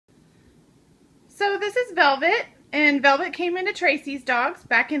So this is Velvet, and Velvet came into Tracy's dogs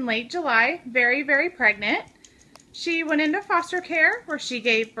back in late July, very, very pregnant. She went into foster care where she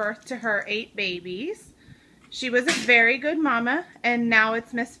gave birth to her 8 babies. She was a very good mama, and now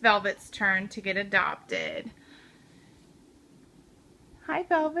it's Miss Velvet's turn to get adopted. Hi,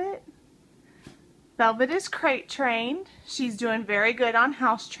 Velvet. Velvet is crate trained. She's doing very good on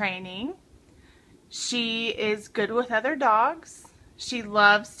house training. She is good with other dogs. She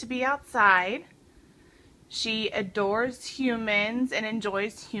loves to be outside. She adores humans and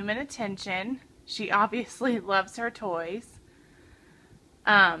enjoys human attention. She obviously loves her toys.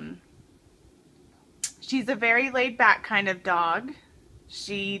 She's a very laid-back kind of dog.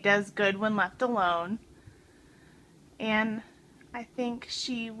 She does good when left alone. And I think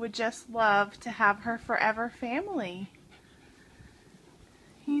she would just love to have her forever family.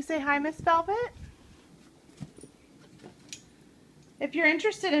 Can you say hi, Miss Velvet? If you're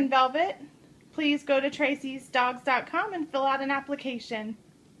interested in Velvet, please go to tracysdogs.com and fill out an application.